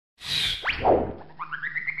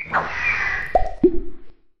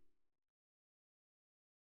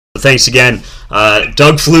Thanks again.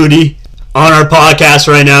 Doug Flutie on our podcast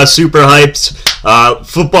right now. Super hyped.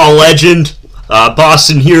 Football legend.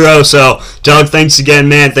 Boston hero. So, Doug, thanks again,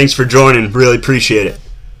 man. Thanks for joining. Really appreciate it.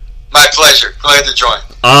 My pleasure. Glad to join.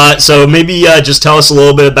 So maybe just tell us a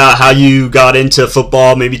little bit about how you got into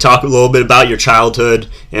football. Maybe talk a little bit about your childhood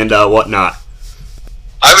and whatnot.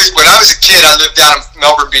 When I was a kid, I lived down in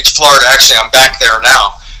Melbourne Beach, Florida. Actually, I'm back there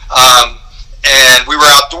now. And we were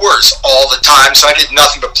outdoors all the time, so I did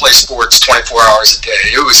nothing but play sports 24 hours a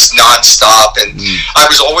day. It was nonstop, and I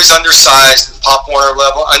was always undersized at the Pop Warner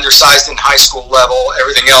level, undersized in high school level,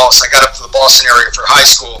 everything else. I got up to the Boston area for high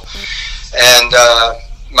school, and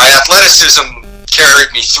my athleticism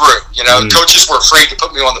carried me through. You know, coaches were afraid to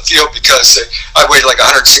put me on the field because I weighed like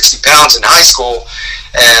 160 pounds in high school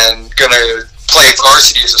and going to play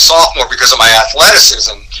varsity as a sophomore because of my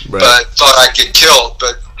athleticism, but thought I'd get killed.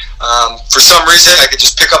 But for some reason, I could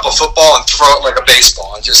just pick up a football and throw it like a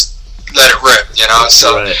baseball and just let it rip, you know.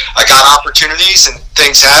 So I got opportunities and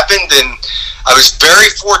things happened, and I was very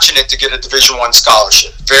fortunate to get a Division I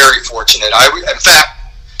scholarship. Very fortunate. In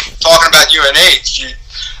fact, talking about UNH,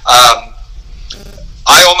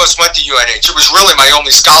 I almost went to UNH. It was really my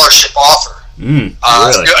only scholarship offer. Really?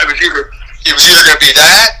 It was either going to be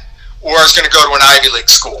that, or I was going to go to an Ivy League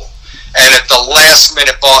school. And at the last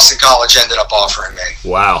minute, Boston College ended up offering me.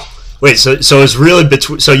 Wow. Wait, so it was really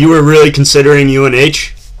so you were really considering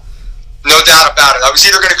UNH? No doubt about it. I was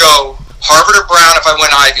either going to go Harvard or Brown if I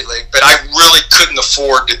went Ivy League, but I really couldn't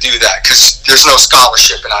afford to do that because there's no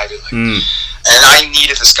scholarship in Ivy League. And I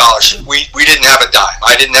needed the scholarship. We didn't have a dime.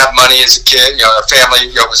 I didn't have money as a kid. You know, our family,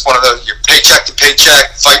 it was one of those, your paycheck to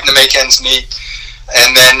paycheck, fighting to make ends meet.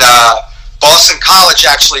 And then Boston College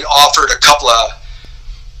actually offered a couple of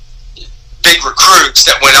big recruits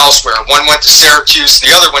that went elsewhere. One went to Syracuse, the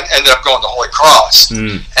other one ended up going to Holy Cross.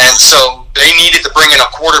 And so they needed to bring in a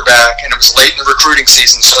quarterback, and it was late in the recruiting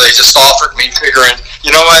season, so they just offered me, figuring, you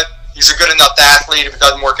know what, he's a good enough athlete. If it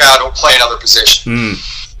doesn't work out, he'll play another position.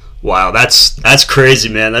 Wow, that's crazy,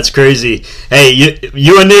 man. That's crazy. Hey,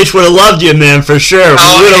 UNH would have loved you, man, for sure.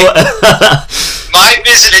 My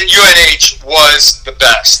visit at UNH was the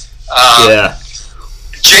best.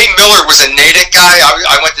 Jay Miller was a Natick guy.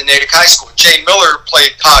 I went to Natick High School. Jay Miller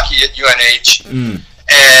played hockey at UNH,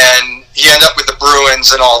 and he ended up with the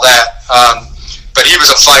Bruins and all that. But he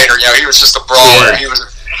was a fighter. You know, he was just a brawler.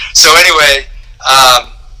 So anyway,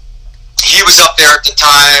 he was up there at the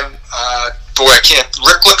time.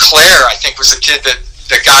 Rick LeClaire, I think, was the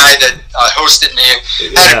guy that hosted me.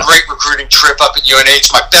 Had a great recruiting trip up at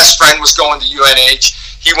UNH. My best friend was going to UNH.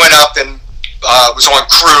 He went up and was on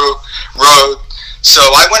crew, rode. So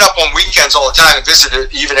I went up on weekends all the time and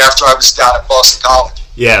visited even after I was down at Boston College.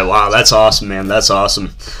 Yeah, wow, that's awesome, man. That's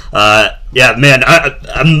awesome. Yeah, man,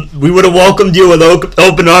 we would have welcomed you with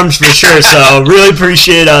open arms for sure, so really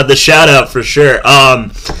appreciate the shout-out for sure.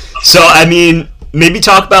 So, I mean, maybe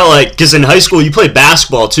talk about, like, because in high school you played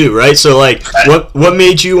basketball too, right? So, like, what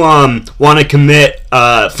made you want to commit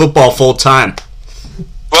football full-time?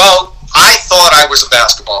 Well, I thought I was a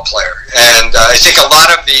basketball player, and I think a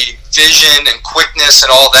lot of the vision and quickness and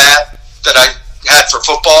all that I had for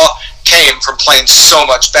football came from playing so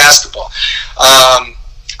much basketball.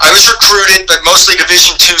 I was recruited, but mostly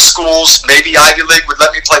Division II schools. Maybe Ivy League would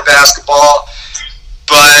let me play basketball,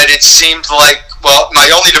 but it seemed like, well, my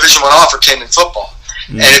only Division I offer came in football,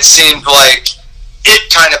 and it seemed like it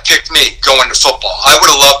kind of picked me going to football. I would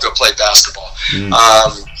have loved to have played basketball,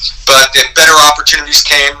 but then better opportunities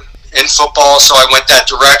came in football, so I went that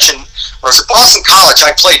direction. When I was at Boston College,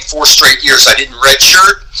 I played 4 straight years. I didn't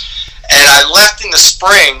redshirt, and I left in the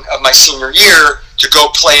spring of my senior year to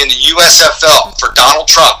go play in the USFL for Donald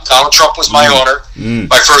Trump. Donald Trump was my owner,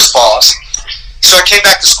 my first boss. So I came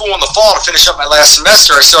back to school in the fall to finish up my last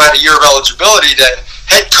semester. I still had a year of eligibility. The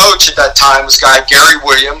head coach at that time was a guy, Gary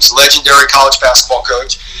Williams, legendary college basketball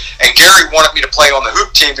coach. And Gary wanted me to play on the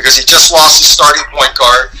hoop team because he just lost his starting point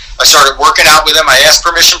guard. I started working out with him. I asked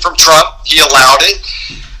permission from Trump. He allowed it.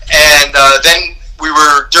 And then we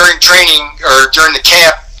were, during training, or during the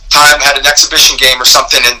camp time, had an exhibition game or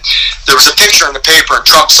something, and there was a picture in the paper, and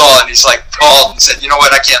Trump saw it, and he's like, called and said, you know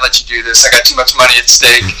what, I can't let you do this. I got too much money at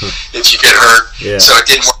stake if you get hurt. So it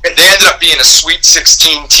didn't work. They ended up being a Sweet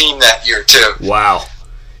 16 team that year, too. Wow.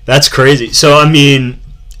 That's crazy. So, I mean,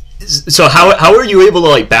 so how are you able to,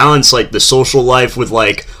 like, balance, like, the social life with,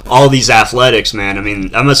 like, all these athletics, man? I mean,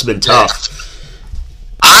 that must have been tough.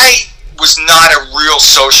 I was not a real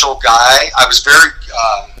social guy. I was very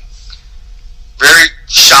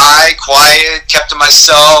shy, quiet, kept to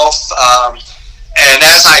myself. And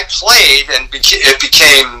as I played, and it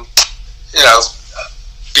became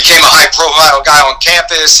became a high-profile guy on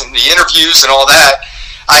campus and the interviews and all that,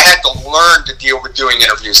 I had to learn to deal with doing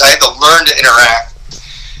interviews. I had to learn to interact.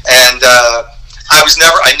 And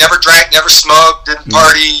I never drank, never smoked, didn't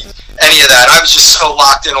party, any of that. I was just so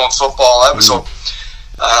locked in on football. That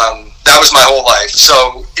was my whole life.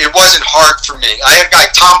 So it wasn't hard for me. I had a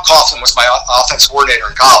guy, Tom Coughlin was my offensive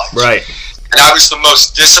coordinator in college. Right. And I was the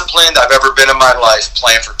most disciplined I've ever been in my life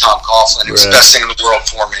playing for Tom Coughlin. It was the best thing in the world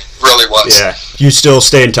for me. It really was. Yeah. You still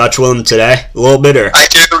stay in touch with him today a little bit? Or?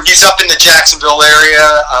 I do. He's up in the Jacksonville area.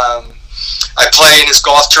 I play in his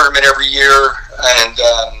golf tournament every year. And,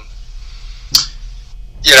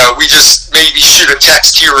 we just maybe shoot a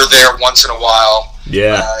text here or there once in a while.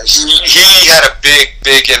 Yeah. He had a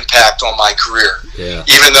big impact on my career. Yeah.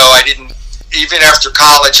 Even after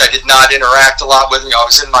college, I did not interact a lot with him. I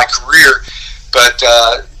was in my career, but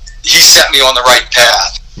he set me on the right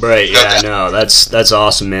path. Right. Yeah. No, that's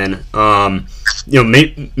awesome, man.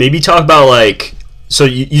 Maybe talk about so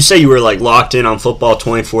you say you were locked in on football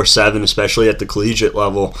 24/7, especially at the collegiate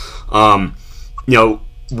level.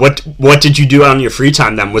 What did you do on your free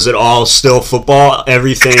time then? Was it all still football?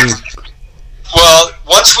 Everything? Well,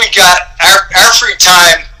 once we got our free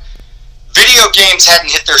time, video games hadn't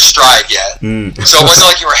hit their stride yet. So it wasn't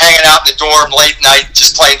like you were hanging out in the dorm late night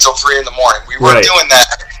just playing till 3 in the morning. We weren't doing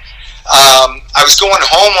that. I was going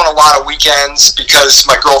home on a lot of weekends because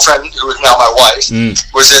my girlfriend, who is now my wife,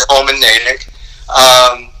 was at home in Natick.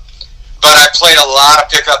 But I played a lot of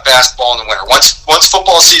pickup basketball in the winter. Once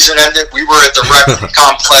football season ended, we were at the rec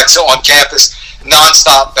complex on campus,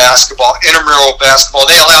 nonstop basketball, intramural basketball.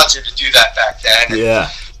 They allowed you to do that back then. Yeah.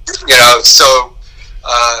 So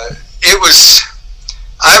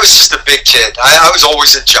I was just a big kid. I was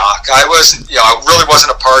always a jock. I really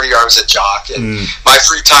wasn't a partier. I was a jock. And my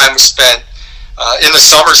free time was spent in the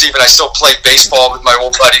summers. Even I still played baseball with my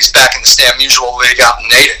old buddies back in the Stam Musial League out in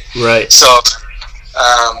Natick. Right. So,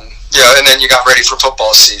 and then you got ready for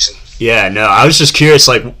football season. Yeah, no, I was just curious,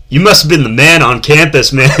 you must have been the man on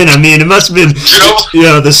campus, man. I mean, it must have been,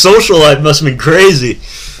 the social life must have been crazy.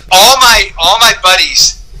 All my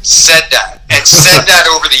buddies said that, and said that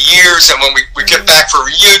over the years, and when we get back for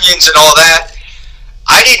reunions and all that,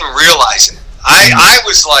 I didn't realize it. I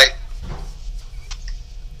was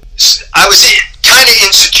kind of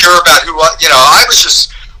insecure about I was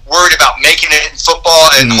just worried about making it in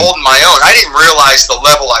football and holding my own. I didn't realize the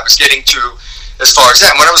level I was getting to as far as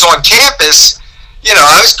that. When I was on campus,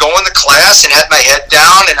 I was going to class and had my head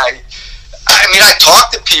down, and I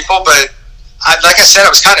talked to people, but like I said,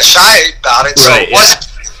 I was kind of shy about it, so it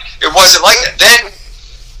wasn't like that. Then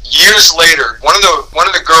years later, one of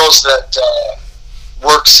the girls that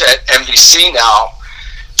works at NBC now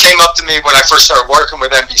came up to me when I first started working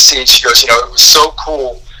with NBC, and she goes, it was so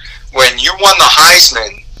cool when you won the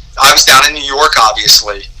Heisman. I was down in New York,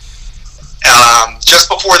 obviously. Just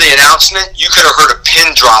before the announcement, you could have heard a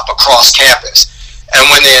pin drop across campus. And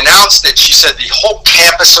when they announced it, she said the whole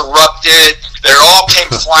campus erupted. They all came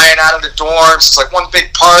flying out of the dorms. It's like one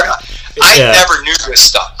big part. I never knew this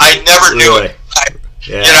stuff. I never knew it.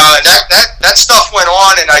 And that stuff went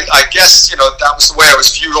on, and I guess that was the way I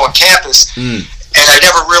was viewed on campus, and I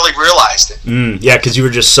never really realized it. Yeah, because you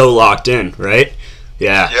were just so locked in, right?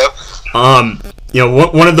 Yeah. Yep.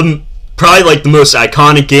 One of the probably the most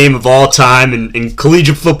iconic game of all time in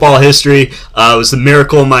collegiate football history was the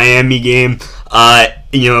Miracle Miami game.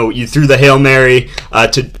 You threw the Hail Mary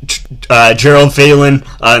to Gerald Phelan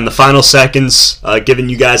in the final seconds, giving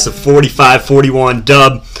you guys the 45-41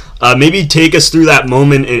 dub. Maybe take us through that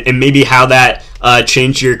moment and maybe how that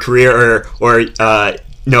changed your career, or what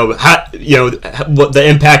the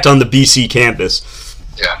impact on the BC campus.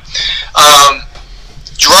 Yeah.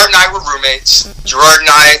 Gerard and I were roommates. Gerard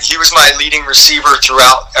and he was my leading receiver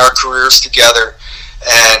throughout our careers together,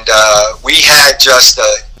 and we had just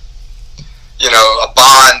a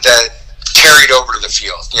bond that carried over to the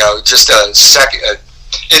field. Just a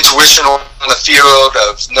intuition on the field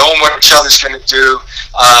of knowing what each other's going to do.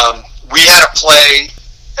 We had a play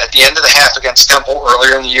at the end of the half against Temple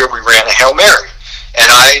earlier in the year. We ran a Hail Mary,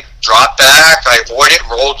 and I dropped back, I avoided,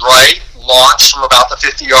 rolled right, launched from about the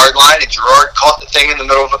 50-yard line, and Gerard caught the thing in the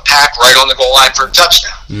middle of the pack right on the goal line for a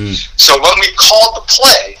touchdown. So when we called the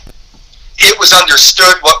play, it was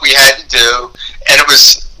understood what we had to do, and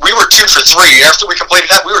we were 2 for 3. After we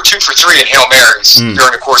completed that, we were 2 for 3 in Hail Marys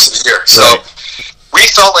during the course of the year. So we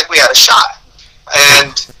felt like we had a shot,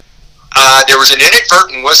 and there was an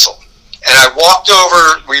inadvertent whistle. And I walked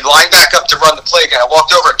over, we lined back up to run the play again. I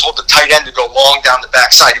walked over and told the tight end to go long down the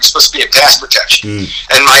backside. He was supposed to be in pass protection.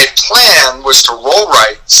 And my plan was to roll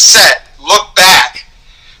right, set, look back,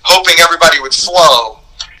 hoping everybody would flow,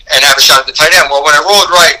 and have a shot at the tight end. Well, when I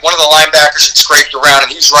rolled right, one of the linebackers had scraped around,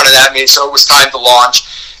 and he's running at me, so it was time to launch,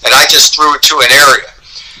 and I just threw it to an area.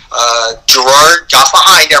 Gerard got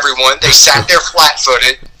behind everyone. They sat there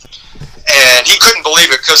flat-footed, and he couldn't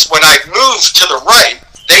believe it, because when I moved to the right,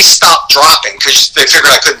 they stopped dropping because they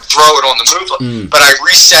figured I couldn't throw it on the move. But I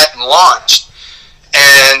reset and launched.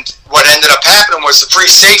 And what ended up happening was the free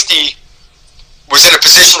safety was in a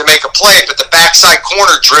position to make a play, but the backside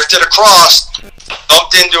corner drifted across,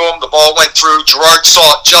 bumped into him, the ball went through. Gerard saw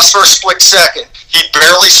it just for a split second. He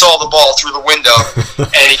barely saw the ball through the window,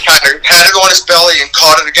 and he kind of had it on his belly and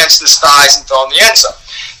caught it against his thighs and fell in the end zone.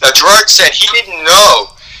 Now, Gerard said he didn't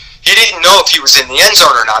know if he was in the end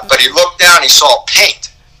zone or not, but he looked down, he saw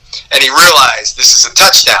paint, and he realized this is a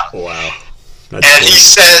touchdown. Wow. And he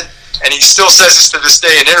said, and he still says this to this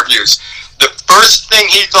day in interviews, the first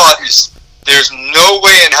thing he thought is, there's no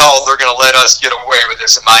way in hell they're going to let us get away with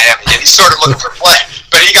this in Miami. And he started looking for play.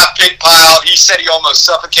 But he got pig piled. He said he almost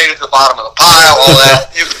suffocated at the bottom of the pile, all that.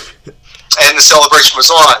 And the celebration was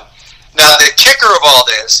on. Now, the kicker of all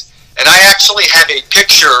this, and I actually have a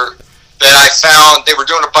picture that I found. They were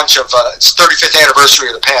doing a bunch of, it's 35th anniversary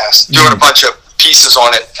of the past, doing a bunch of pieces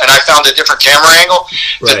on it. And I found a different camera angle.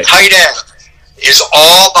 The tight end is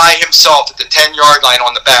all by himself at the 10-yard line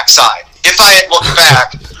on the backside. If I had looked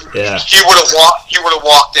back, he would have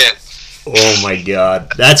walked in. Oh my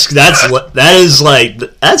God, that's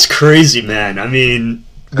crazy, man. I mean,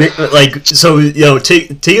 like, so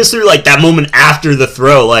take us through like that moment after the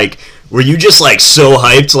throw. Like, were you just like so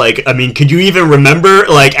hyped? Like, I mean, could you even remember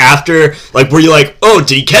like after? Like, were you like, oh,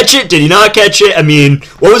 did he catch it? Did he not catch it? I mean,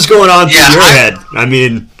 what was going on through your head? I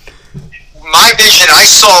mean, my vision, I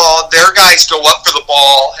saw their guys go up for the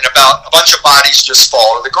ball, and about a bunch of bodies just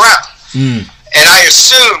fall to the ground. And I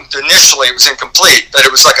assumed initially it was incomplete, but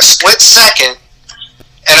it was like a split second,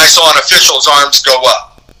 and I saw an official's arms go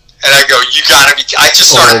up. And I go, you gotta be, I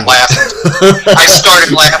just started laughing. I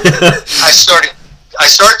started laughing. I started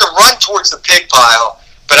to run towards the pig pile,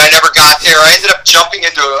 but I never got there. I ended up jumping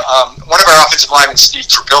into one of our offensive linemen, Steve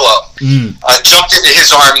Trapillo. I jumped into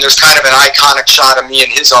his arm, and there's kind of an iconic shot of me in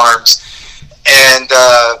his arms. And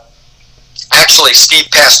actually, Steve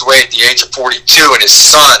passed away at the age of 42, and his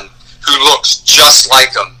son, who looks just like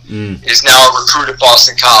him, is now a recruit at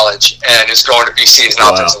Boston College and is going to BC as an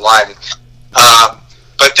offensive lineman.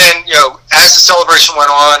 But then, as the celebration went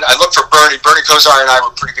on, I looked for Bernie. Bernie Kosar and I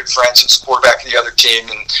were pretty good friends. He was the quarterback of the other team,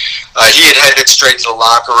 and he had headed straight to the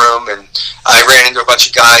locker room, and I ran into a bunch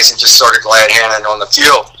of guys and just started glad-handing on the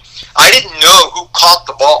field. I didn't know who caught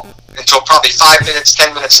the ball until probably 5 minutes,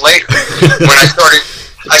 10 minutes later, when I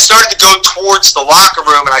started to go towards the locker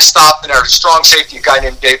room, and I stopped, and our strong safety, a guy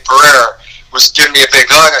named Dave Pereira, was giving me a big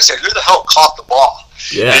hug. I said, who the hell caught the ball?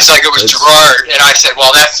 Yeah, he's like, it was Gerard. And I said, well,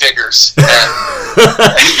 that figures.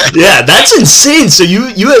 Yeah, that's insane. So you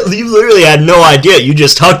literally had no idea. You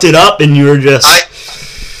just hucked it up, and you were just... I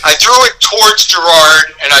threw it towards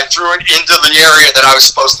Gerard, and I threw it into the area that I was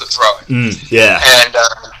supposed to throw it. And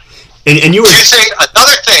you were...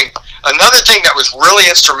 Another thing that was really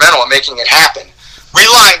instrumental in making it happen, we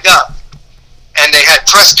lined up, and they had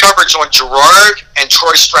press coverage on Gerard and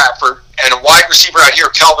Troy Stratford, and a wide receiver out here,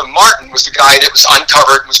 Kelvin Martin, was the guy that was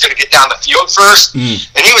uncovered and was going to get down the field first,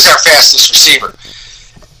 and he was our fastest receiver.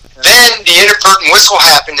 Then the inadvertent whistle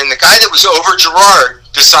happened, and the guy that was over Gerard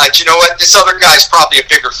decided, you know what, this other guy's probably a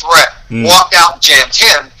bigger threat. Walked out and jammed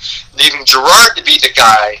him, leaving Gerard to be the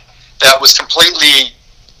guy that was completely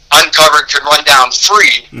uncovered, could run down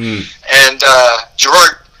free. And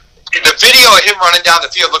Gerard, the video of him running down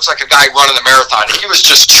the field looks like a guy running the marathon. He was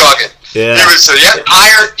just chugging. Yeah. He was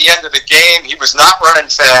tired at the end of the game. He was not running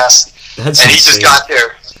fast. That's insane. He just got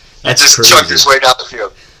there and just chugged his way down the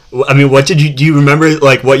field. I mean, do you remember,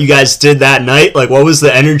 like, what you guys did that night? Like, what was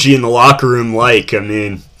the energy in the locker room like? I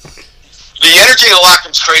mean... The energy in the locker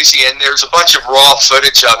room's crazy, and there's a bunch of raw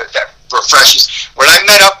footage of it that refreshes. When I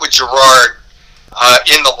met up with Gerard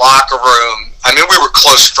in the locker room, I mean, we were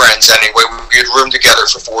close friends anyway. We had roomed together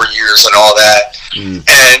for 4 years and all that.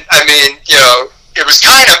 And, I mean, it was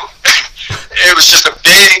kind of... it was just a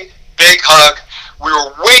big, big hug. We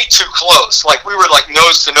were way too close. Like, we were, like,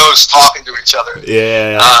 nose to nose talking to each other.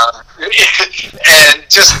 Yeah. And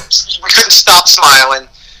just, we couldn't stop smiling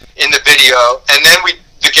in the video. And then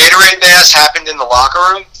the Gatorade bash happened in the locker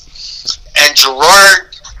room. And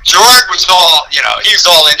Gerard was all, he was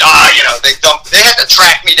all in, they had to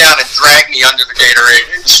track me down and drag me under the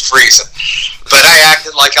Gatorade. It was freezing. But I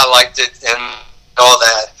acted like I liked it and all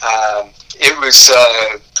that. It was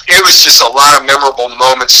it was just a lot of memorable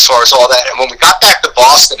moments as far as all that. And when we got back to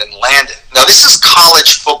Boston and landed, now this is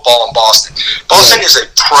college football in Boston. Boston is a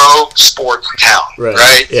pro sport town,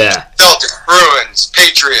 right? Yeah. Celtics, Bruins,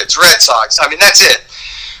 Patriots, Red Sox. I mean, that's it.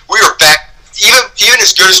 We were back, even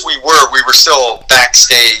as good as we were still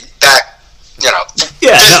backstage, Yeah, no,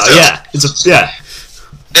 yeah.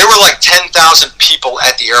 There were like 10,000 people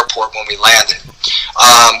at the airport when we landed.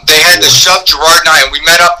 They had to shove Gerard and I, and we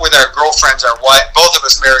met up with our girlfriends, our wife. Both of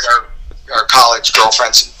us married our college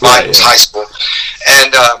girlfriends. Mine was high school.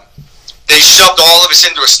 And they shoved all of us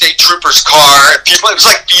into a state trooper's car. And it was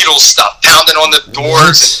like Beatles stuff, pounding on the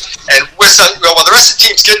doors. And while the rest of the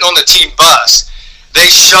team's getting on the team bus, they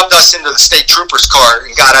shoved us into the state trooper's car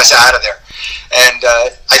and got us out of there. And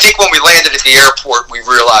I think when we landed at the airport, we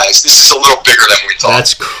realized this is a little bigger than we thought.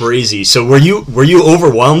 That's crazy. So were you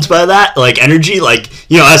overwhelmed by that, like energy, like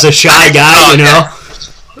as a shy guy,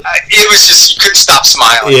 It was just, you couldn't stop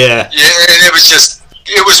smiling. Yeah. And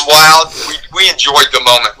it was wild. We enjoyed the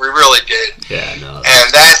moment. We really did. Yeah, no.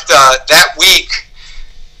 And that week,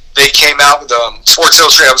 they came out with Sports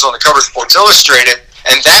Illustrated. I was on the cover of Sports Illustrated,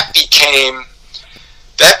 and that became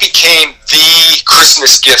the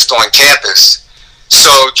Christmas gift on campus. So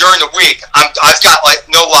during the week, I've got, like,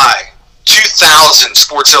 no lie, 2,000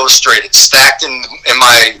 Sports Illustrated stacked in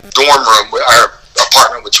my dorm room, our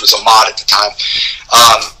apartment, which was a mod at the time,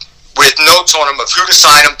 with notes on them of who to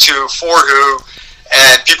sign them to, for who,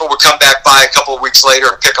 and people would come back by a couple of weeks later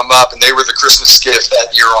and pick them up, and they were the Christmas gift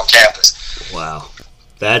that year on campus. Wow.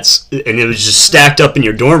 And it was just stacked up in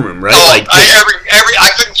your dorm room, right? Oh,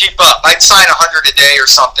 I couldn't keep up. I'd sign 100 a day or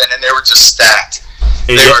something, and they were just stacked.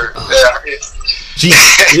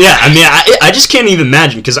 Yeah, I mean, I just can't even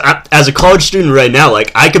imagine, because as a college student right now,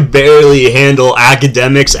 like, I could barely handle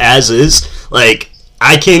academics as is. Like,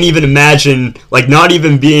 I can't even imagine, like, not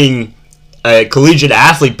even being a collegiate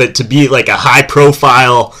athlete, but to be, like, a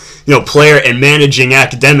high-profile, player and managing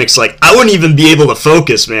academics. Like, I wouldn't even be able to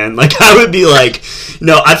focus, man. Like, I would be like,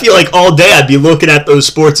 I feel like all day I'd be looking at those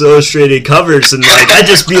Sports Illustrated covers, and, like, I'd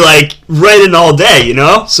just be, like, writing all day,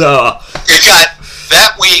 So it got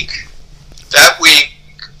that week.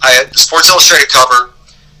 I had the Sports Illustrated cover.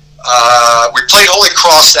 We played Holy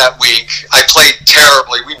Cross that week. I played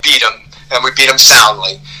terribly. We beat them, and we beat them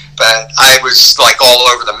soundly. But I was, like, all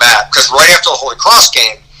over the map, because right after the Holy Cross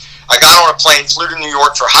game, I got on a plane, flew to New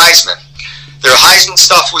York for Heisman. Their Heisman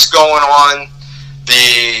stuff was going on.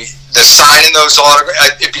 The signing those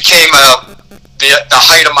autographs, it became the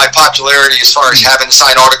height of my popularity as far as having to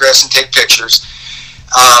sign autographs and take pictures.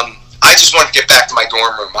 I just wanted to get back to my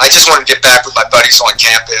dorm room. I just wanted to get back with my buddies on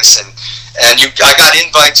campus, and I got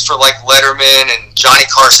invites for, like, Letterman and Johnny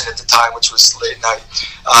Carson at the time, which was late night.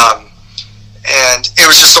 And it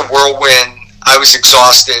was just a whirlwind. I was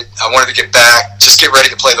exhausted. I wanted to get back, just get ready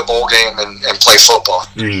to play the bowl game and play football.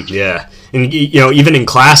 Yeah. And, even in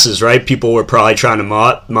classes, right, people were probably trying to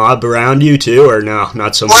mob around you too, or no,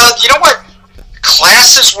 not so much? Well, you know what?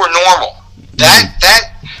 Classes were normal.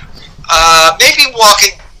 Maybe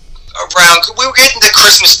walking around, we were getting to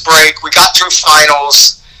Christmas break, we got through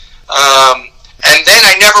finals, and then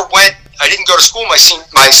I didn't go to school my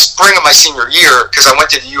spring of my senior year, because I went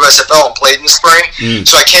to the USFL and played in the spring.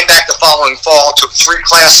 So I came back the following fall, took 3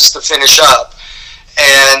 classes to finish up,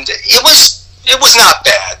 and it was not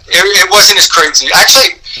bad. It wasn't as crazy.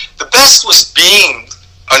 Actually, the best was being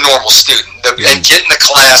a normal student and getting to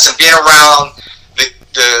class and being around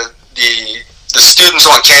the students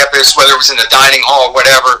on campus, whether it was in the dining hall or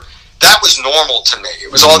whatever. That was normal to me.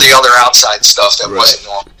 It was all the other outside stuff that wasn't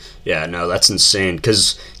normal. Yeah, no, that's insane.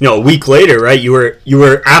 Because a week later, right? You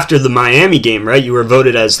were after the Miami game, right? You were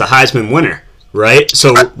voted as the Heisman winner, right?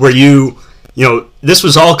 So were you? This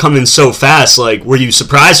was all coming so fast. Like, were you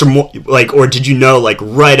surprised, or did you know, like,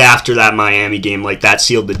 right after that Miami game, like, that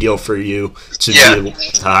sealed the deal for you to be the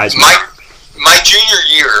Heisman? My junior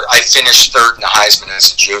year, I finished 3rd in the Heisman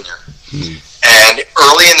as a junior, and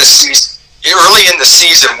early in the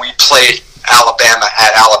season, we played Alabama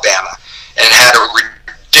at Alabama and had a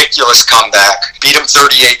ridiculous comeback, beat them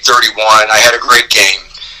 38-31. I had a great game,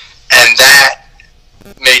 and that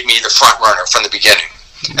made me the front runner from the beginning.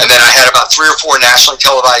 And then I had about 3 or 4 nationally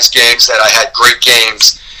televised games that I had great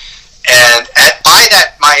games. And by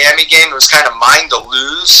that Miami game, it was kind of mine to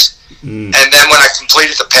lose. And then when I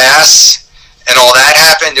completed the pass and all that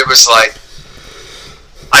happened, it was like,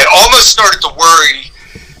 I almost started to worry,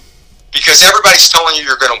 because everybody's telling you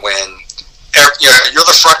you're going to win. You're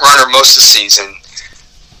the front runner most of the season.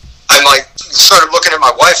 I'm like, started looking at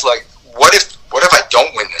my wife like, what if I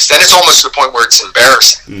don't win this? Then it's almost to the point where it's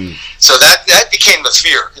embarrassing. So that became the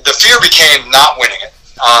fear. The fear became not winning it.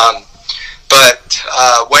 But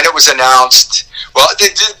when it was announced, well,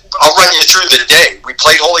 I'll run you through the day. We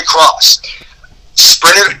played Holy Cross.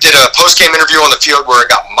 Sprinter did a post-game interview on the field where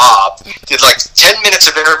it got mobbed. Did like 10 minutes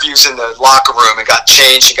of interviews in the locker room and got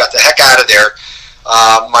changed and got the heck out of there.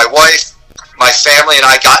 My wife, my family, and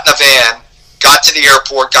I got in a van, got to the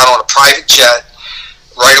airport, got on a private jet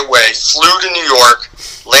right away, flew to New York,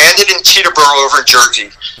 landed in Teterboro over in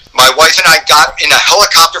Jersey. My wife and I got in a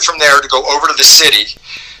helicopter from there to go over to the city.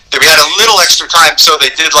 We had a little extra time, so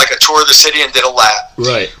they did like a tour of the city and did a lap.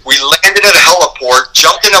 Right. We landed at a heliport,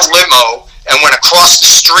 jumped in a limo, and went across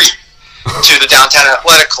the street to the Downtown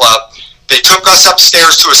Athletic Club. They took us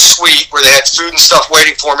upstairs to a suite where they had food and stuff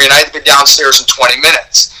waiting for me, and I had to be downstairs in 20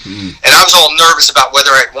 minutes. And I was all nervous about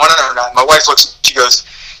whether I'd won it or not. My wife looks, she goes,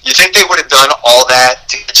 "You think they would have done all that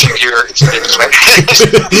to get you here if you didn't win?"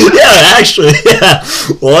 Yeah, actually, yeah.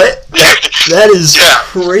 What? That is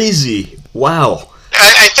crazy. Wow.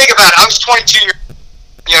 I think about it. I was 22 years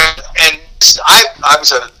old, and I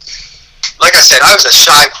was like I said, I was a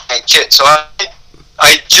shy kid. So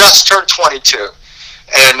I just turned 22,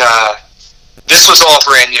 and this was all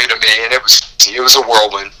brand new to me, and it was a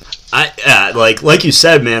whirlwind. Like you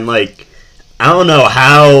said, man. Like, I don't know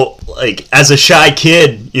how, like, as a shy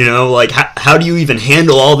kid, like how do you even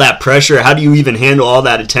handle all that pressure? How do you even handle all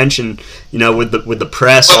that attention? With the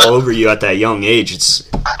press all over you at that young age. It's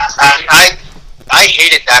I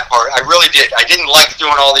hated that part. I really did. I didn't like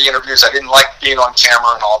doing all the interviews. I didn't like being on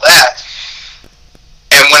camera and all that.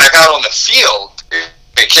 And when I got on the field,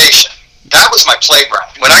 vacation, that was my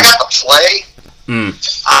playground. When I got to play,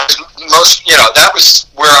 I was that was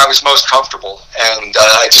where I was most comfortable. And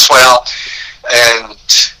I just went out, and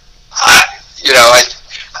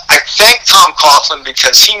I thank Tom Coughlin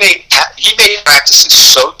because he made practices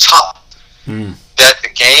so tough that the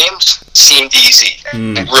games seemed easy,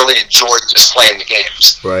 and I really enjoyed just playing the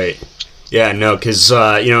games. Right. Yeah, no, because,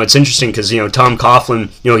 it's interesting because, Tom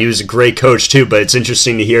Coughlin, he was a great coach too, but it's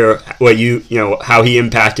interesting to hear what how he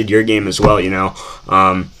impacted your game as well,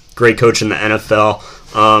 great coach in the NFL.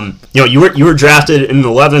 You were drafted in the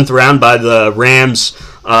 11th round by the Rams.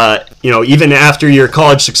 Even after your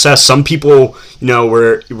college success, some people,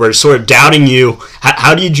 were sort of doubting you.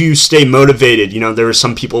 How did you stay motivated? There were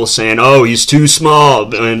some people saying, "Oh, he's too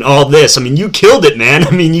small," and all this. I mean, you killed it, man.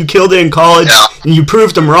 I mean, you killed it in college, and you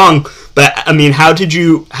proved them wrong. But I mean, how did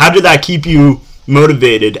that keep you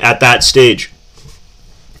motivated at that stage?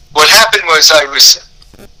 What happened was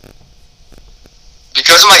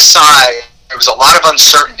because of my size, there was a lot of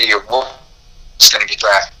uncertainty of what was going to get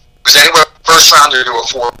drafted. It was anywhere from first rounder to a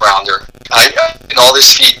fourth rounder, and all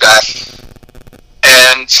this feedback.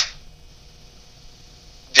 And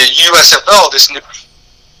the USFL, this new,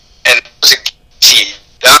 and it was a guaranteed.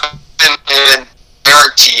 That was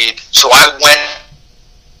guaranteed. So I went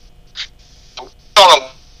on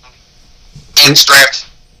a draft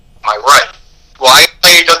my right. Well, I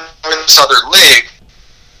played in this other league.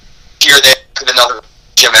 Here they had another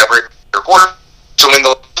Jim Everett reporter. So when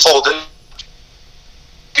the folded,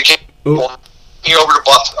 became me over to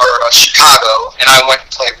Chicago, and I went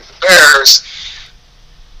and played with the Bears.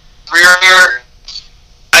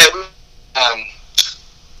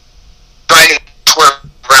 Trying to square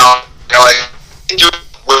around, I didn't do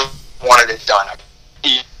what I wanted it done.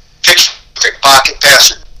 He pitched a pocket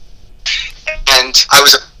passer, and I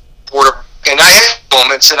was a quarterback, and I had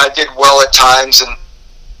moments, and I did well at times, and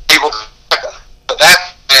able to. But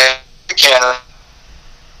that man, the Canada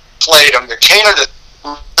played him. The Canada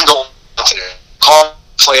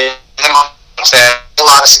played him, had a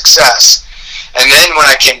lot of success. And then when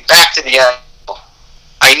I came back to the NFL,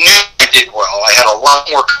 I knew I did well. I had a lot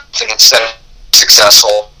more confidence that I was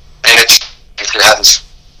successful, and it hadn't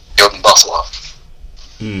field in Buffalo.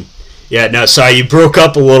 Yeah, no, sorry, you broke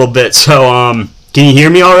up a little bit. So, can you hear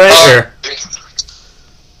me all right?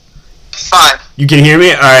 Fine. You can hear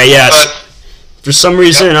me? All right, yeah. For some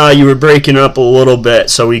reason, you were breaking up a little bit,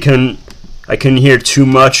 so I couldn't hear too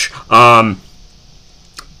much.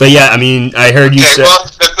 But yeah, I mean, I heard you say. Well,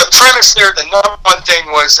 the premise there, the number one thing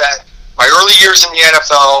was that my early years in the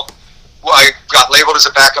NFL, I got labeled as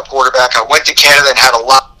a backup quarterback. I went to Canada and had a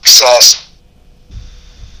lot of success.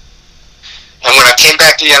 And when I came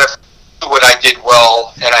back to the NFL, I did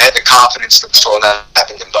well, and I had the confidence to throw, and that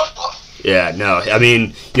happened in Buffalo. Yeah, no, I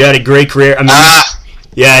mean, you had a great career. I mean,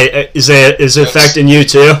 yeah, is it affecting you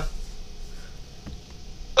too?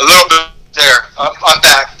 A little bit there. I'm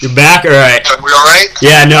back. You're back? All right. We all right?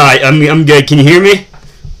 Yeah, no, I'm good. Can you hear me?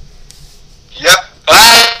 Yep.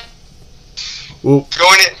 Well,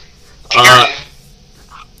 going in.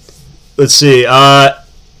 Let's see.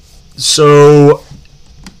 So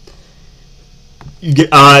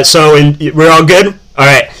we're all good. All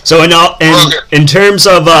right. So in terms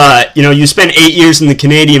of you spent 8 years in the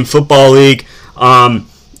Canadian Football League.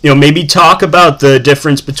 Maybe talk about the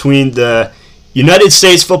difference between the United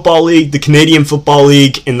States Football League, the Canadian Football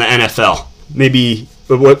League, and the NFL. Maybe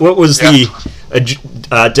what was the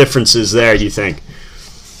differences there, you think?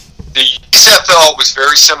 The XFL was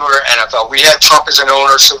very similar to NFL. We had Trump as an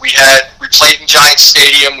owner, so we played in Giant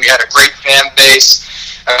Stadium. We had a great fan base,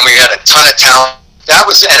 and we had a ton of talent. That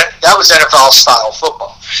was NFL style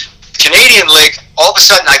football. Canadian League, all of a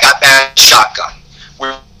sudden, I got back shotgun. We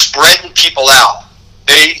were spreading people out.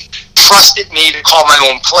 They trusted me to call my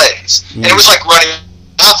own plays, and it was like running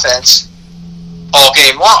offense all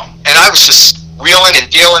game long. And I was just wheeling and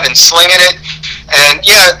dealing and slinging it. And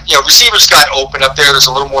receivers got open up there. There's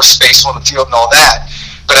a little more space on the field and all that.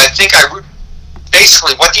 But I think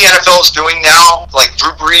basically what the NFL is doing now, like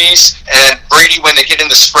Drew Brees and Brady when they get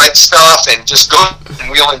into spread stuff and just go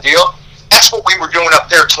and wheel and deal, that's what we were doing up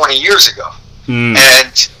there 20 years ago. And,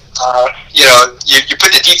 you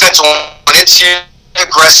put the defense on its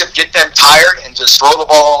aggressive, get them tired, and just throw the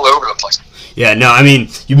ball all over the place. Yeah, no, I mean,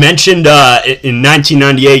 you mentioned in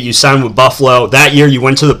 1998 you signed with Buffalo. That year you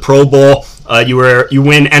went to the Pro Bowl. You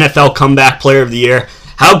win NFL Comeback Player of the Year.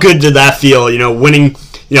 How good did that feel? Winning,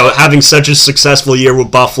 having such a successful year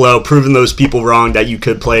with Buffalo, proving those people wrong that you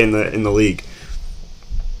could play in the league.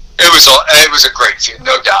 It was a great feeling,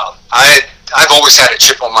 no doubt. I've always had a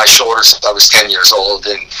chip on my shoulder since I was 10 years old,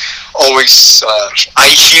 and always I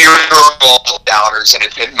hear all the doubters, and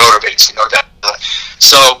it motivates me, no doubt.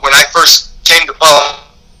 So when I first came to Buffalo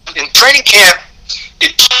in training camp,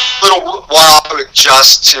 it took a little while to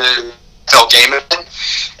adjust to NFL game, and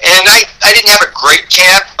I didn't have a great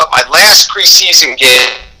camp, but my last preseason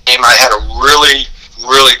game I had a really,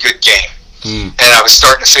 really good game, and I was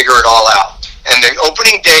starting to figure it all out. And the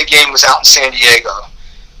opening day game was out in San Diego,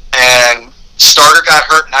 and starter got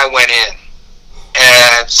hurt, and I went in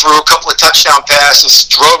and threw a couple of touchdown passes,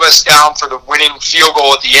 drove us down for the winning field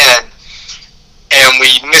goal at the end, and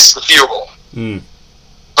we missed the field goal.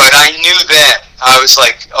 But I knew then, I was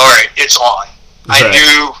like, all right, it's on. Okay. I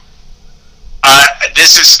knew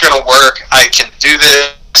this is going to work. I can do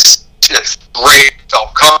this. It's great,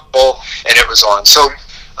 felt comfortable, and it was on. So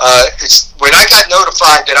when I got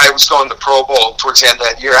notified that I was going to the Pro Bowl towards the end of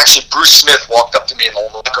that year, actually Bruce Smith walked up to me in the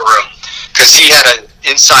locker room because he had an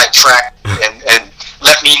inside track and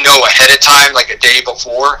let me know ahead of time, like a day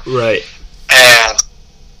before. Right. And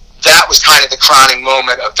that was kind of the crowning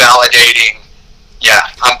moment of validating, yeah,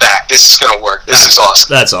 I'm back. This is going to work. This is awesome.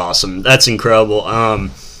 That's awesome. That's incredible.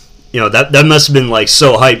 That must have been like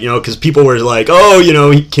so hype, because people were like, oh,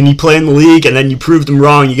 can he play in the league? And then you proved them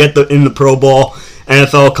wrong. You get in the Pro Bowl,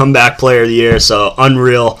 NFL Comeback Player of the Year, so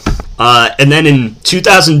unreal. And then in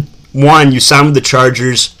 2001, you signed with the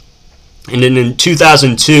Chargers. And then in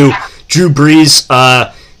 2002, Drew Brees,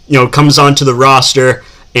 comes onto the roster,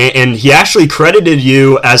 and he actually credited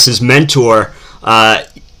you as his mentor,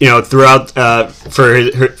 throughout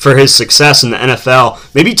for his success in the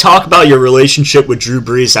NFL. Maybe talk about your relationship with Drew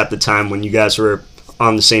Brees at the time when you guys were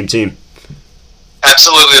on the same team.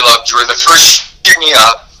 Absolutely loved Drew. The first year me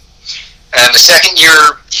up, and the second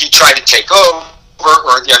year he tried to take over,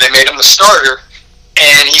 or they made him the starter,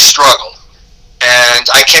 and he struggled. And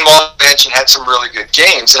I came off the bench and had some really good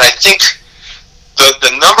games. And I think the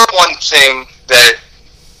number one thing that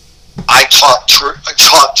I taught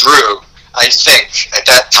Drew, I think, at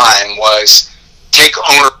that time was take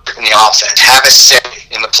ownership in the offense, have a say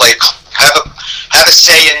in the play, have a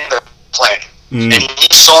say in the play. And he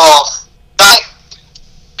saw,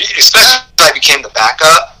 especially when I became the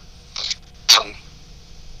backup,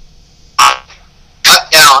 I cut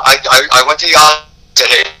down. I went to the office and said,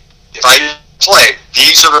 hey, if I play,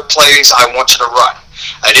 these are the plays I want you to run.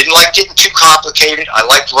 I didn't like getting too complicated. I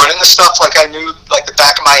liked running the stuff like I knew, like the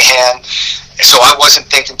back of my hand, so I wasn't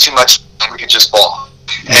thinking too much. We could just ball.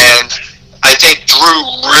 And I think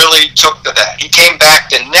Drew really took to that. He came back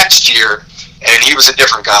the next year, and he was a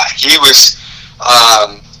different guy. He was,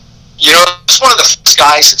 just one of the first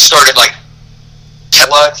guys that started like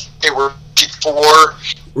blood. They were before,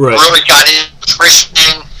 right. Really got in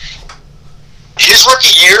nutrition. His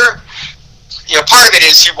rookie year, part of it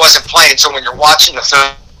is he wasn't playing, so when you're watching the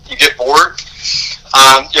film, you get bored.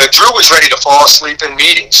 Drew was ready to fall asleep in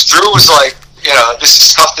meetings. Drew was like, this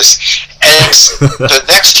is tough. And the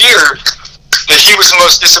next year, he was the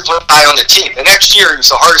most disciplined guy on the team. The next year, he was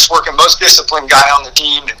the hardest working, most disciplined guy on the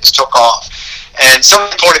team, and just took off. And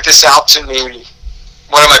someone pointed this out to me,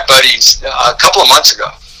 one of my buddies, a couple of months ago.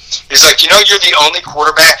 He's like, you're the only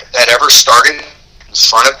quarterback that ever started in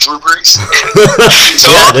front of Drew Brees. So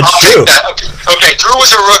yeah, that's true. That. Okay, Drew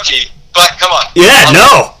was a rookie, but come on. Yeah,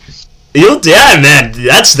 no. Man,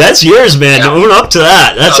 that's yours, man. Yeah. Own up to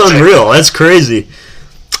that. That's unreal. That's crazy.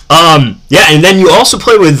 Yeah, and then you also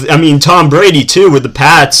played with, Tom Brady, too, with the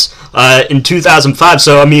Pats in 2005.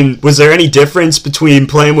 So, was there any difference between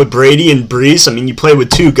playing with Brady and Brees? You played with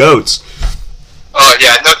two GOATs. Oh,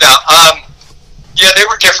 yeah, no doubt. Yeah, they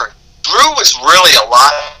were different. Drew was really a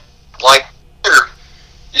lot like,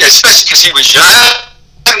 especially because he was young,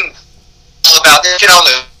 all about it.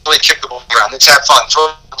 Really kick the ball around. Let's have fun.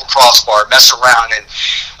 Throw the crossbar, mess around, and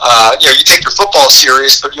you take your football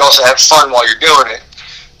serious, but you also have fun while you're doing it.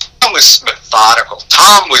 Tom was methodical.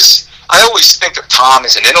 I always think of Tom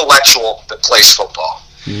as an intellectual that plays football.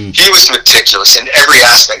 He was meticulous in every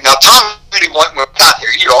aspect. Now, Tom already when we got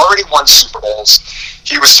here, he already won Super Bowls.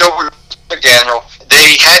 He was still with McDaniel.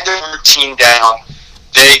 They had their routine down.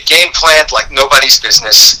 They game planned like nobody's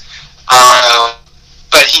business.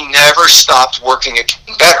 But he never stopped working it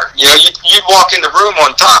better. You'd walk in the room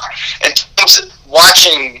one time, and Tom's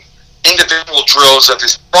watching individual drills of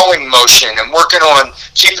his throwing motion and working on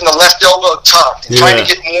keeping the left elbow tucked and trying to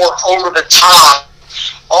get more over the top.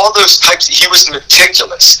 All those types. He was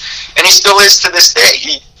meticulous, and he still is to this day.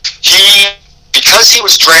 He because he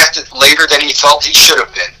was drafted later than he felt he should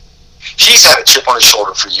have been. He's had a chip on his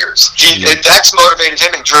shoulder for years. That's motivated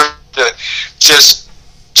him and Drew to just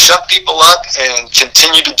shut people up and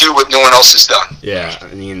continue to do what no one else has done. Yeah,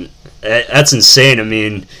 that's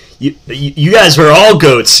insane. You guys were all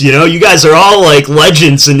GOATs, you guys are all like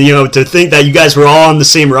legends, and to think that you guys were all on the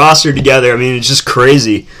same roster together, it's just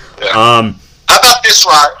crazy. Yeah. How about this,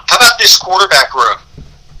 Rod? How about this quarterback room?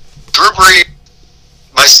 Drew Brees,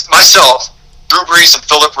 myself, Drew Brees, and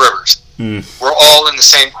Phillip Rivers. We're all in the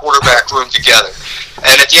same quarterback room together.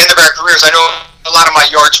 And at the end of our careers, I know a lot of my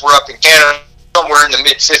yards were up in Canada, somewhere in the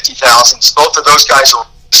mid 50,000s. Both of those guys are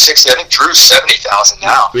 60. I think Drew's 70,000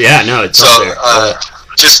 now. Yeah, no, it's up there.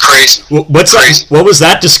 Just crazy. Crazy. What was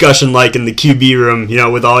that discussion like in the QB room?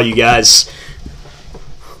 With all you guys.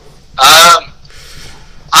 I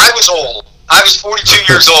was old. I was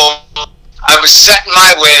 42 years old. I was set in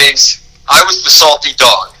my ways. I was the salty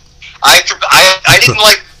dog. I didn't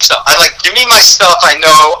like stuff. I like, give me my stuff. I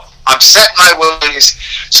know I'm set in my ways.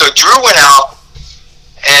 So Drew went out,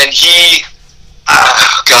 and he.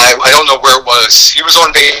 I don't know where it was. He was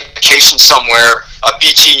on vacation somewhere, a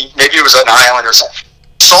beachy, maybe it was an island or something.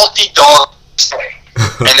 Salty Dog Cafe.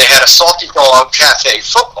 And they had a Salty Dog Cafe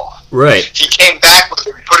football. Right. He came back with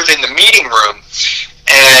it, put it in the meeting room,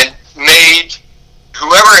 and made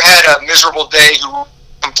whoever had a miserable day who was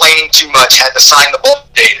complaining too much had to sign the book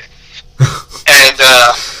dated. And,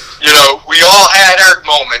 we all had our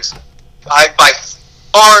moments. I, by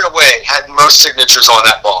far and away, had most signatures on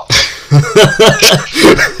that ball.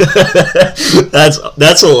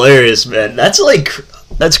 That's hilarious, man. That's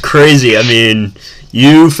crazy.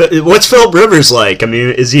 What's Phillip Rivers like?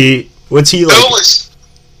 What's he like? Phil's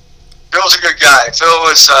a good guy. Phil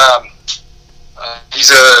was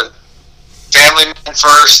he's a family man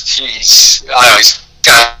first. He's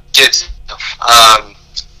got kids.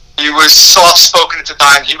 He was soft spoken at the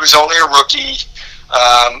time. He was only a rookie.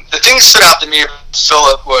 The thing that stood out to me about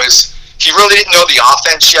Phillip was he really didn't know the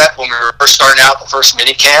offense yet when we were first starting out the first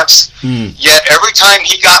mini camps. Yet every time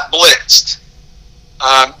he got blitzed,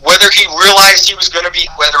 whether he realized he was going to be,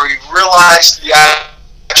 whether he realized the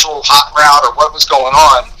actual hot route or what was going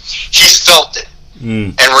on, he felt it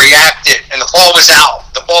and reacted, and the ball was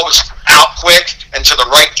out. The ball was out quick, and to the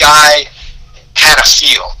right guy, had a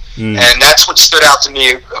feel. And that's what stood out to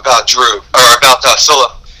me about Drew, or about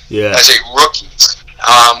Phillip as a rookie.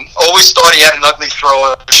 Always thought he had an ugly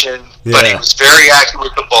throw motion, but he was very accurate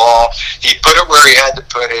with the ball. He put it where he had to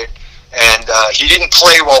put it, and he didn't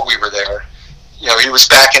play while we were there. He was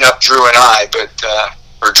backing up Drew and I,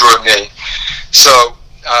 or Drew and me. So,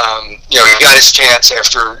 he got his chance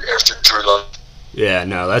after Drew left. Yeah,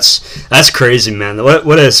 no, that's crazy, man.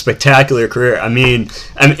 What a spectacular career. And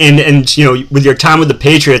with your time with the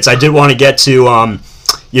Patriots, I did want to get to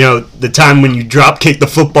the time when you drop kicked the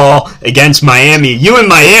football against Miami. You in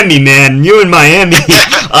Miami, man. You in Miami.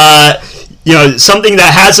 Something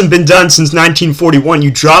that hasn't been done since 1941.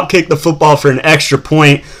 You drop kicked the football for an extra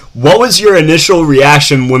point. What was your initial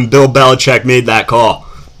reaction when Bill Belichick made that call?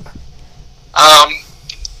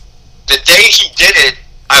 The day he did it,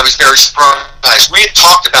 I was very surprised. We had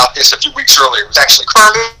talked about this a few weeks earlier. It was actually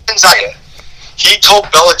Carmen Zaya. He told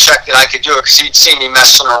Belichick that I could do it because he'd seen me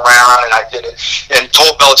messing around, and I did it. And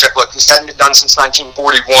told Belichick, look, this hadn't been done since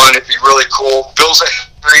 1941. It'd be really cool. Bill's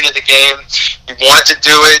very into the game. He wanted to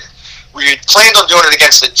do it. We had planned on doing it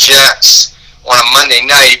against the Jets on a Monday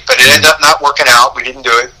night, but it ended up not working out. We didn't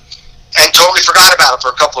do it. And totally forgot about it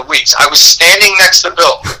for a couple of weeks. I was standing next to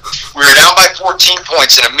Bill. We were down by 14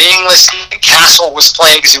 points in a meaningless game. Castle was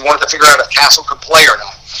playing because he wanted to figure out if Castle could play or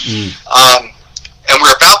not. And we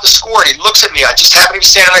were about to score, and he looks at me. I just happened to be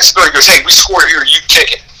standing next to Bill. He goes, "Hey, we scored here. You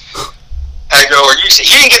kick it." And I go, "Are you?" He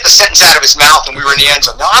didn't get the sentence out of his mouth, and we were in the end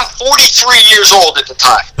zone. Now, I'm 43 years old at the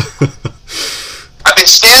time. I've been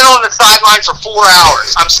standing on the sideline for 4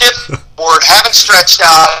 hours. I'm sitting bored, haven't stretched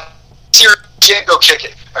out. Here, go kick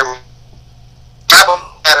it. I grab him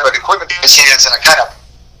out of equipment in his hands, and I kind of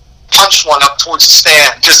punched one up towards the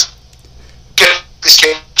stand. Just get this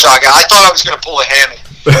kid jog out. I thought I was going to pull a hammy.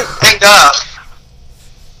 And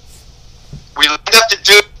we lined up to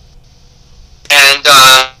do it, and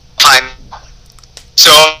time.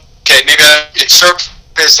 So, okay, maybe it served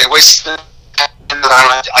this. They wasted.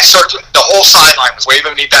 I started. The whole sideline was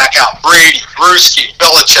waving me back out. Brady, Brewski,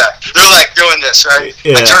 Belichick. They're like doing this, right?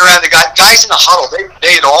 Yeah. I turn around. The guys in the huddle.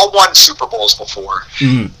 They had all won Super Bowls before,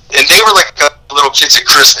 and they were like little kids at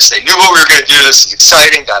Christmas. They knew what we were going to do. This is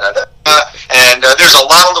exciting. And there's a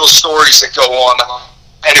lot of little stories that go on.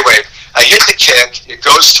 Anyway, I hit the kick. It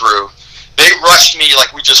goes through. They rushed me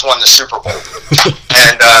like we just won the Super Bowl,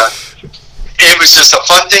 and it was just a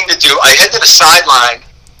fun thing to do. I head to the sideline,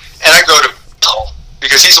 and I go to Bill,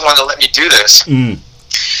 because he's the one that let me do this. And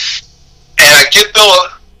I give Bill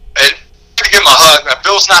to give him a hug. Now,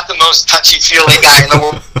 Bill's not the most touchy-feely guy in the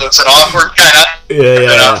world. It's an awkward kind of, you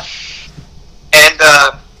know. And,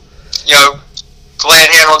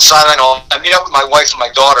 glad hand on the sideline. I meet up with my wife and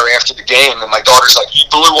my daughter after the game, and my daughter's like, "You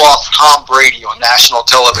blew off Tom Brady on national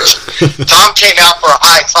television." Tom came out for a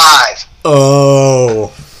high five.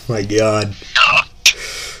 Oh, my God.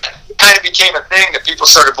 It kind of became a thing that people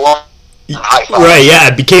started blowing. Right, yeah,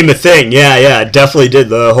 it became a thing. Yeah, it definitely did.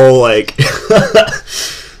 The whole, like...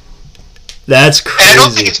 That's crazy. And I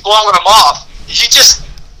don't think it's blowing him off.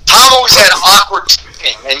 Tom always had awkward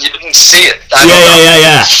thing, and you didn't see it.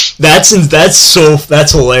 Yeah.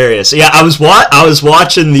 That's hilarious. Yeah, I was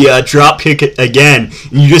watching the drop kick again,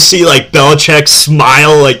 and you just see, like, Belichick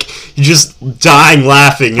smile, like, you're just dying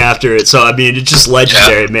laughing after it. So, I mean, it's just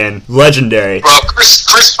legendary, man. Legendary. Well,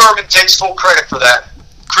 Chris Berman takes full credit for that.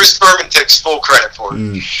 Chris Berman takes full credit for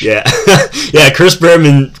it. Yeah, Chris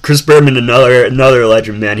Berman, another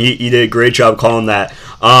legend, man. He did a great job calling that.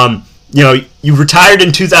 You retired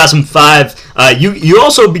in 2005. You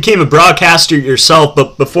also became a broadcaster yourself.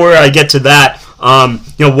 But before I get to that,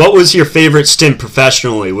 what was your favorite stint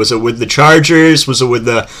professionally? Was it with the Chargers? Was it with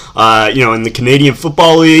the in the Canadian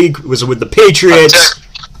Football League? Was it with the Patriots?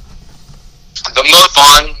 The most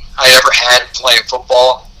fun I ever had playing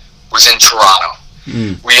football was in Toronto.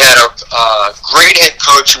 We had a great head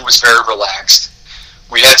coach who was very relaxed.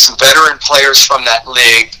 We had some veteran players from that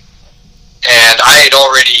league, and I had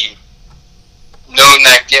already known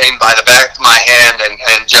that game by the back of my hand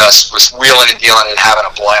and just was wheeling and dealing and having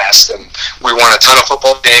a blast. And we won a ton of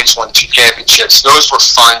football games, won 2 championships. Those were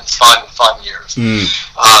fun years.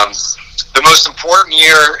 The most important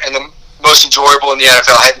year and the most enjoyable in the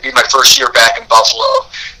NFL had to be my first year back in Buffalo,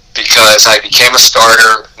 because I became a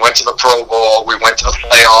starter, went to the Pro Bowl, we went to the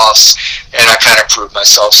playoffs, and I kind of proved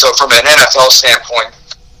myself. So from an NFL standpoint,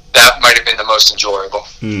 that might have been the most enjoyable.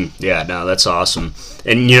 Yeah, no, that's awesome.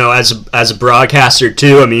 And, as a broadcaster,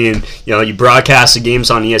 too, I mean, you broadcast the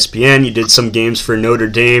games on ESPN, you did some games for Notre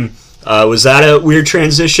Dame. Was that a weird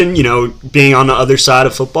transition, being on the other side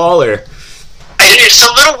of football, or...? It's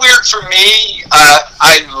a little weird for me.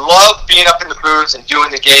 I love being up in the booth and doing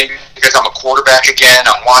the game because I'm a quarterback again.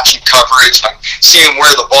 I'm watching coverage. I'm seeing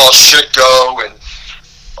where the ball should go and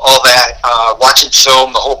all that, watching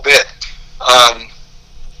film, the whole bit.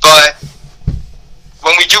 But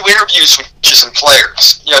when we do interviews with coaches and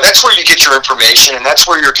players, that's where you get your information and that's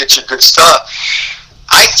where you get your good stuff.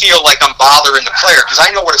 I feel like I'm bothering the player because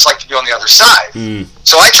I know what it's like to be on the other side.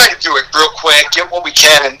 So I try to do it real quick, get what we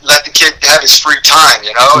can, and let the kid have his free time,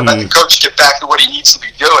 and let the coach get back to what he needs to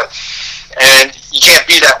be doing. And you can't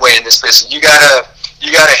be that way in this business. You gotta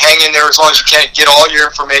hang in there as long as you can, get all your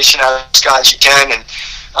information out of those guys you can.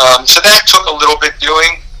 And so that took a little bit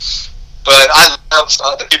doing, but I love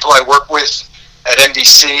the people I work with at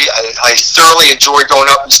NBC. I thoroughly enjoy going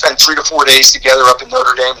up and spend 3 to 4 days together up in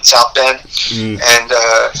Notre Dame and South Bend, and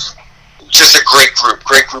just a great group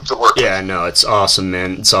to work with. Yeah, no, it's awesome,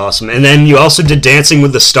 man. It's awesome. And then you also did Dancing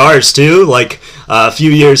with the Stars too, like a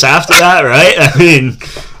few years after that, right? I mean,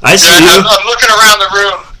 I see you. I'm looking around the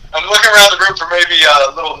room. I'm looking around the room for maybe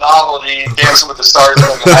a little novelty Dancing with the Stars.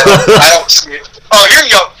 I don't see it. Oh, here you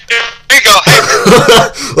go. Here you go. Hey.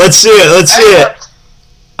 Let's see it.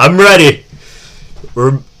 I'm ready.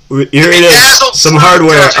 We're Here it is. Some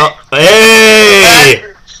hardware. Oh, hey!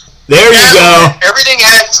 There you go. Everything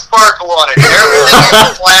had sparkle on it. Everything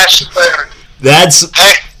had flash there.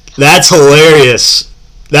 That's hilarious.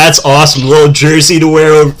 That's awesome. Little jersey to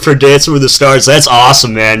wear for Dancing with the Stars. That's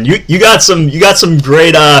awesome, man. You got some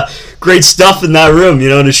great stuff in that room,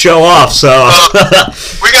 to show off. So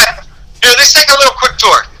let's take a little quick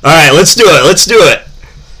tour. All right, let's do it.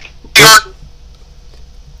 Come on.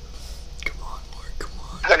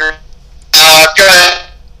 I've got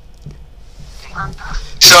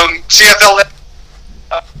some CFL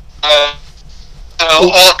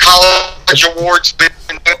all college awards in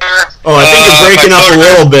there. Oh, I think you're breaking up a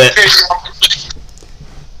little bit.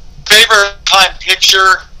 Favorite time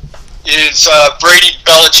picture is Brady,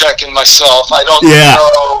 Belichick, and myself. I don't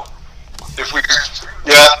know if we.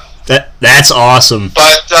 Yeah. That's awesome.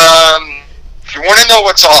 But if you want to know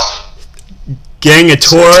what's awesome. Gang of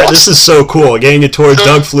Tour, this is so cool. Gang of Tour,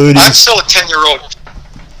 Doug Flutie. I'm still a 10-year-old.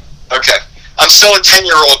 Okay. I'm still a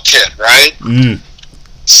 10-year-old kid, right?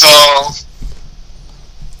 So,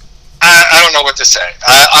 I don't know what to say.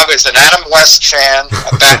 I was an Adam West fan,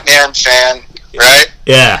 a Batman fan, right?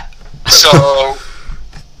 Yeah. So,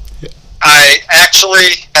 I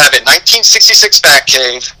actually have a 1966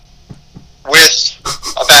 Batcave with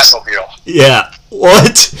a Batmobile. Yeah.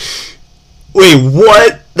 What? Wait,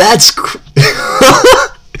 what? That's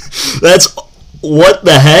what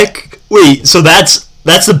the heck? Wait, so that's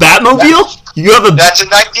the Batmobile? You have That's a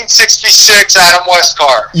 1966 Adam West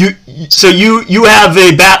car. You have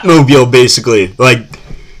a Batmobile basically. Like,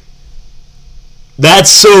 that's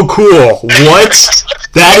so cool. What?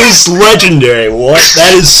 That is legendary. What?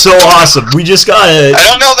 That is so awesome. We just got it. I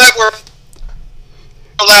don't know that we're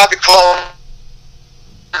allowed to call it,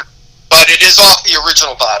 but it is off the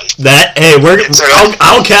original body.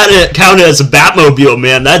 I'll count it as a Batmobile,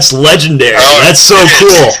 man. That's legendary. That's so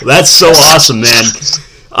cool. That's so awesome, man.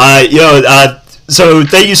 So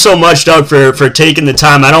thank you so much, Doug, for taking the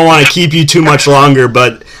time. I don't want to keep you too much longer,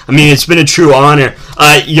 but I mean, it's been a true honor.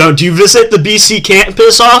 Do you visit the BC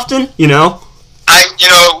campus often? I'm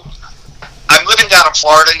living down in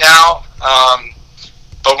Florida now.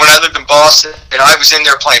 But when I lived in Boston, I was in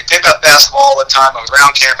there playing pickup basketball all the time. I was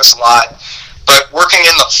around campus a lot. But working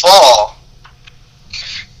in the fall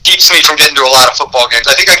keeps me from getting to a lot of football games.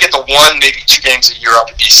 I think I get to 1, maybe 2 games a year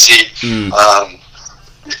up at BC.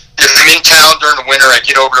 If I'm in town during the winter, I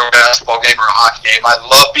get over to a basketball game or a hockey game. I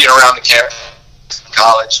love being around the campus in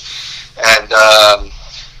college. And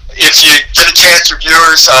if you get a chance,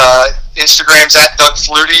 reviewers, Instagram's at Doug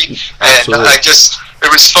Flutie. And it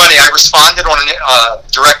was funny. I responded on a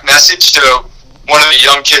direct message to one of the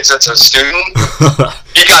young kids that's a student.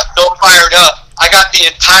 He got so fired up. I got the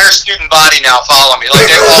entire student body now following me. Like,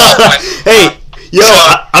 they all went. Hey,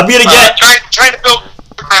 I'm going to get... Trying to build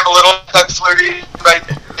a little Doug Flutie,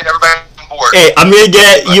 get everybody on board. Hey, I'm going to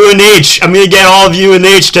get UNH. I'm going to get all of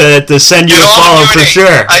UNH to send you a follow for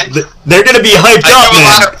sure. They're going to be hyped up,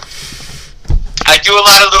 man. I do a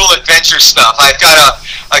lot of little adventure stuff. I got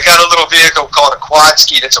a little vehicle called a quad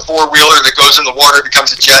ski. That's a 4-wheeler that goes in the water,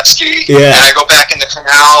 becomes a jet ski. Yeah. And I go back in the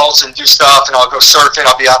canals and do stuff, and I'll go surfing.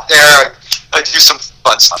 I'll be out there. I do some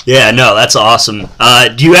fun stuff. Yeah, no, that's awesome.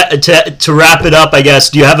 Do you to wrap it up? I guess.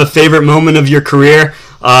 Do you have a favorite moment of your career?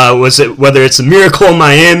 Was it whether it's a miracle in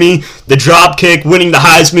Miami, the drop kick, winning the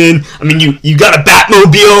Heisman? I mean, you got a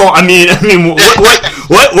Batmobile. I mean,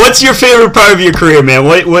 what's your favorite part of your career, man?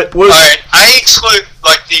 What? All right, I exclude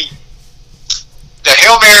like the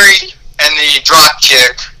Hail Mary and the drop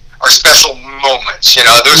kick are special moments.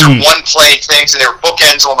 Those are one-play things, and they were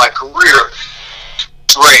bookends on my career.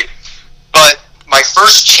 It's great, but my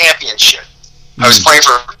first championship, I was playing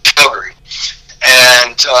for Calgary.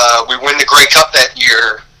 And we win the Grey Cup that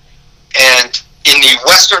year. And in the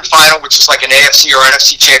Western Final, which is like an AFC or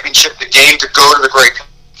NFC championship, the game to go to the Grey Cup,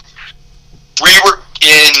 we were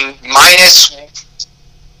in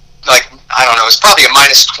it's probably a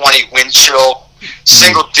 -20 wind chill,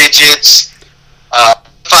 single digits,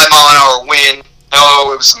 5-mile-an-hour wind.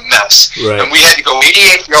 No, it was a mess. Right. And we had to go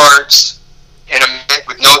 88 yards in a minute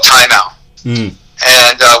with no timeout.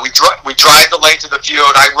 And we drive the length of the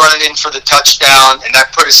field. I run it in for the touchdown, and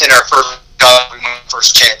that put us in our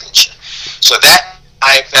first championship. So that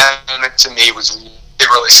moment to me was really,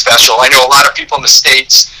 really special. I know a lot of people in the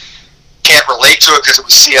States can't relate to it because it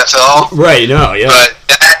was CFL. Right, no, yeah. But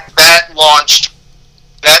that launched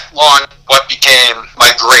what became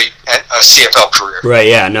my great CFL career. Right,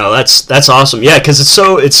 yeah, no, that's awesome. Yeah, because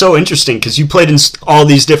it's so interesting because you played in all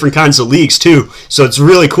these different kinds of leagues too. So it's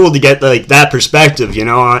really cool to get like that perspective,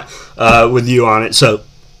 with you on it. So,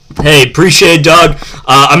 hey, appreciate it, Doug.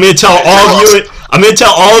 I'm gonna tell I'm going to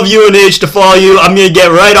tell all of UNH to follow you. I'm going to get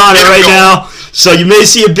right on it right now. So you may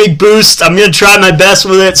see a big boost. I'm going to try my best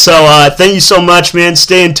with it. So thank you so much, man.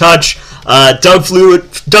 Stay in touch. Doug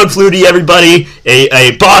Flutie, everybody,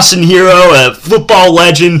 a Boston hero, a football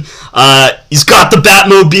legend. He's got the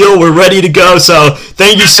Batmobile. We're ready to go. So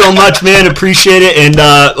thank you so much, man. Appreciate it, and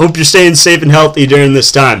hope you're staying safe and healthy during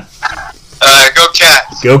this time. Go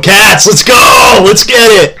Cats. Go Cats. Let's go. Let's get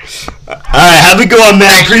it. All right, have a good one,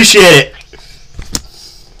 man. Appreciate it.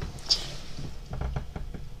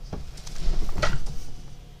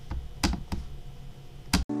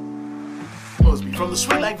 From the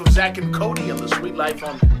Sweet Life of Zach and Cody on the Sweet Life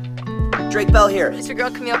on Drake Bell here. It's your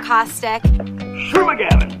girl Camille Kostek. Sherma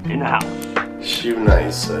Gavin in the house. Shoe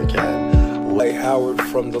Nice again. Lay Howard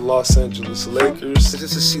from the Los Angeles Lakers.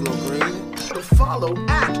 This is CeeLo Green. Follow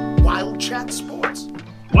at Wild Chat Sports.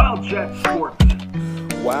 Wild Chat Sports.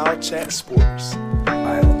 Wild Chat Sports.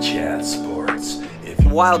 Wild Chat Sports.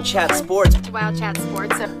 Wild Chat Sports. Wild Chat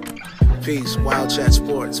Sports. Peace, Wild Chat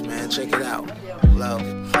Sports, man. Check it out.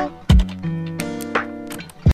 Love.